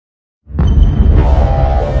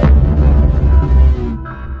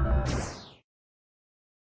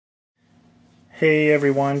Hey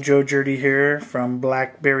everyone, Joe Jerdy here from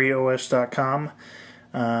BlackberryOS.com.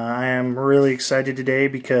 I am really excited today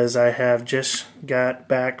because I have just got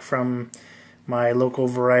back from my local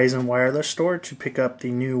Verizon Wireless store to pick up the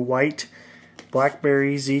new white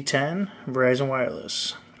BlackBerry Z10 Verizon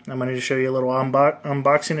Wireless. I'm going to show you a little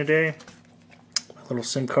unboxing today, a little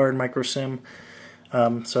SIM card, micro SIM.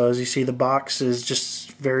 So as you see, the box is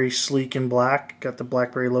just very sleek and black. Got the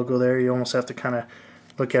BlackBerry logo there. You almost have to kind of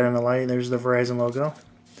look at it in the light. There's the Verizon logo.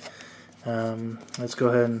 Let's go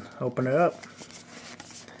ahead and open it up.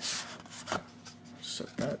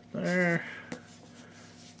 Set that there.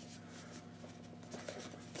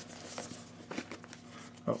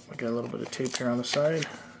 Oh, I got a little bit of tape here on the side.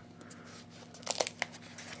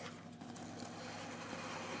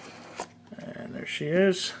 And there she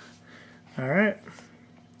is. Alright.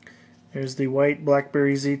 Here's the white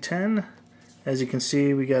BlackBerry Z10. As you can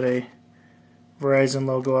see, we got a Verizon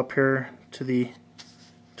logo up here to the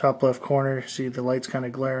top left corner. See, the light's kind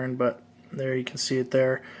of glaring, but there you can see it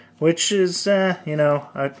there, which is you know,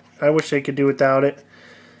 I wish they could do without it.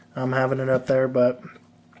 I'm having it up there, but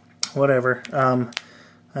whatever.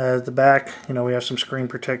 The back, you know, we have some screen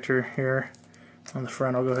protector here on the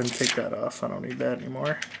front. I'll go ahead and take that off. I don't need that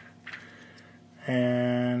anymore.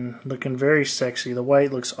 And looking very sexy. The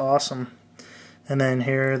white looks awesome. And then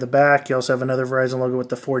here the back, you also have another Verizon logo with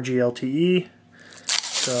the 4G LTE.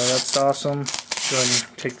 So that's awesome. Go ahead and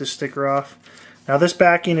take this sticker off. Now this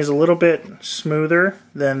backing is a little bit smoother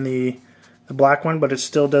than the black one, but it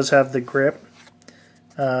still does have the grip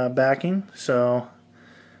backing. So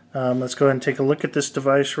let's go ahead and take a look at this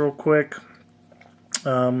device real quick.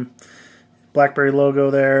 BlackBerry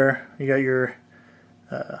logo there. You got your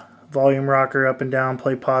volume rocker, up and down,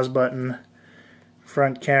 play pause button,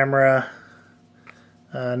 front camera,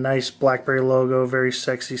 nice BlackBerry logo, very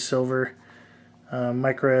sexy silver.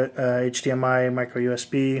 Micro HDMI, micro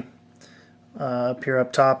USB. Up here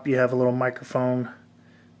up top you have a little microphone,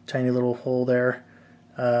 tiny little hole there.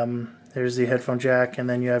 There's the headphone jack, and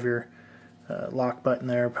then you have your lock button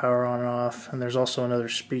there, power on and off, and there's also another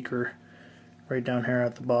speaker right down here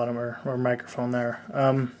at the bottom, or microphone there.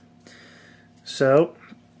 So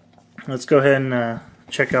let's go ahead and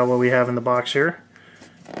check out what we have in the box here.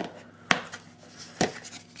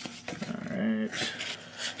 Alright.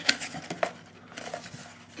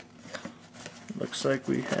 Looks like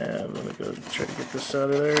we have, let me go try to get this out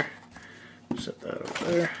of there. Set that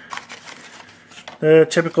over there. The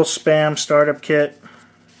typical spam startup kit.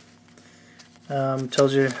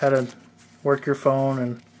 Tells you how to work your phone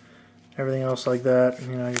and everything else like that.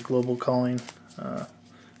 You know, your global calling.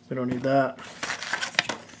 We don't need that.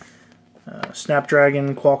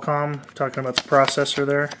 Snapdragon Qualcomm, talking about the processor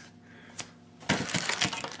there.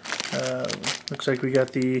 Looks like we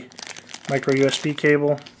got the micro USB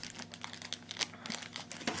cable.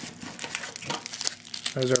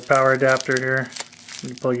 There's our power adapter here.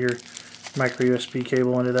 You plug your micro USB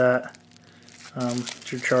cable into that.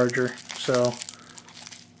 It's your charger. So,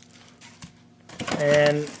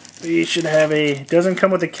 and we should have it doesn't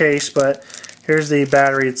come with a case, but here's the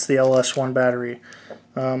battery. It's the LS1 battery.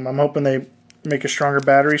 I'm hoping they make a stronger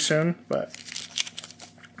battery soon, but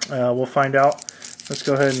we'll find out. Let's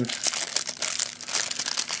go ahead and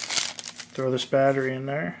throw this battery in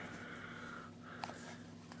there.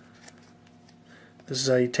 This is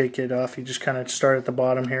how you take it off. You just kind of start at the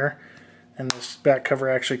bottom here, and this back cover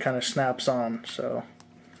actually kind of snaps on. So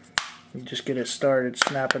you just get it started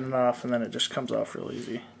snapping it off, and then it just comes off real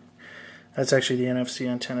easy. That's actually the NFC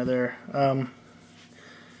antenna there. And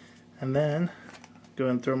then go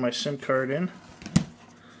ahead and throw my SIM card in.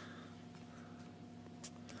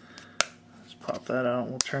 Let's pop that out.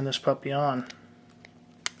 We'll turn this puppy on.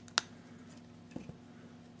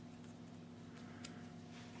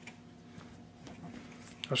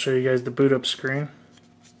 I'll show you guys the boot up screen.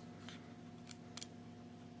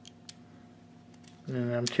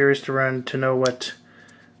 And I'm curious to know what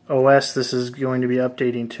OS this is going to be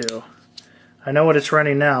updating to. I know what it's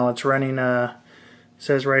running now. It's running, it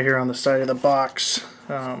says right here on the side of the box.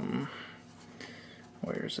 Where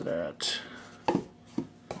is it at?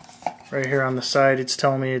 Right here on the side, it's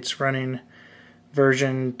telling me it's running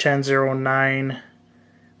version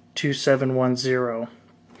 10.09.2710.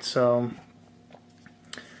 So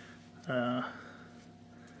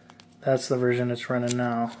that's the version it's running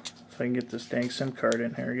now. If I can get this dang SIM card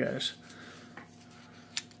in here, guys.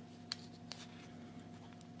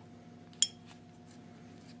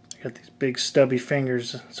 I got these big stubby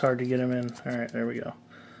fingers. It's hard to get them in. Alright, there we go.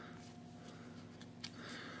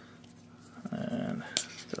 And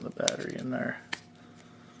throw the battery in there.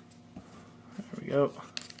 There we go.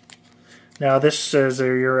 Now this says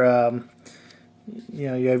your you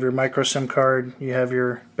have your micro SIM card, you have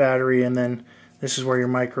your battery, and then this is where your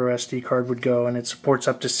micro SD card would go, and it supports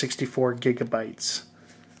up to 64 gigabytes.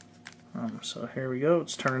 So here we go,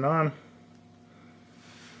 it's turning on.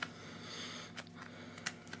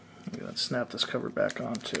 Let's snap this cover back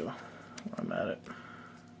on too while I'm at it.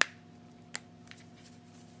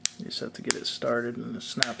 You just have to get it started, and it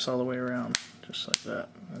snaps all the way around, just like that.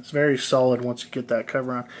 It's very solid once you get that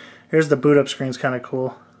cover on. Here's the boot up screen, it's kind of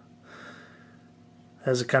cool.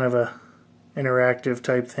 Has a kind of a interactive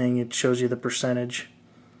type thing. It shows you the percentage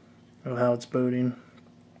of how it's booting.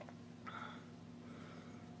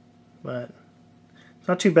 But it's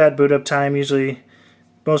not too bad boot up time. Usually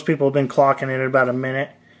most people have been clocking it at about a minute,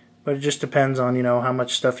 but it just depends on how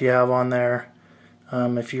much stuff you have on there.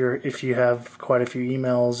 If you have quite a few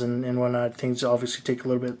emails and whatnot, things obviously take a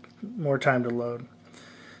little bit more time to load.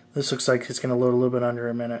 This looks like it's going to load a little bit under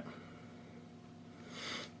a minute.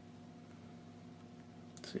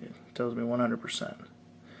 Let's see, it tells me 100%.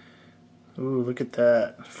 Ooh, look at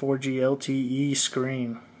that 4G LTE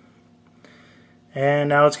screen. And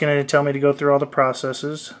now it's going to tell me to go through all the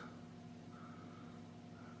processes.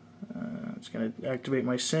 It's going to activate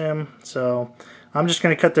my SIM. So I'm just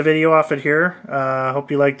going to cut the video off at here. Hope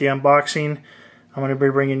you liked the unboxing. I'm going to be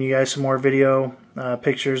bringing you guys some more video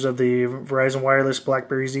pictures of the Verizon Wireless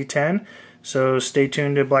BlackBerry Z10. So stay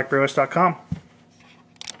tuned to BlackBerryOS.com.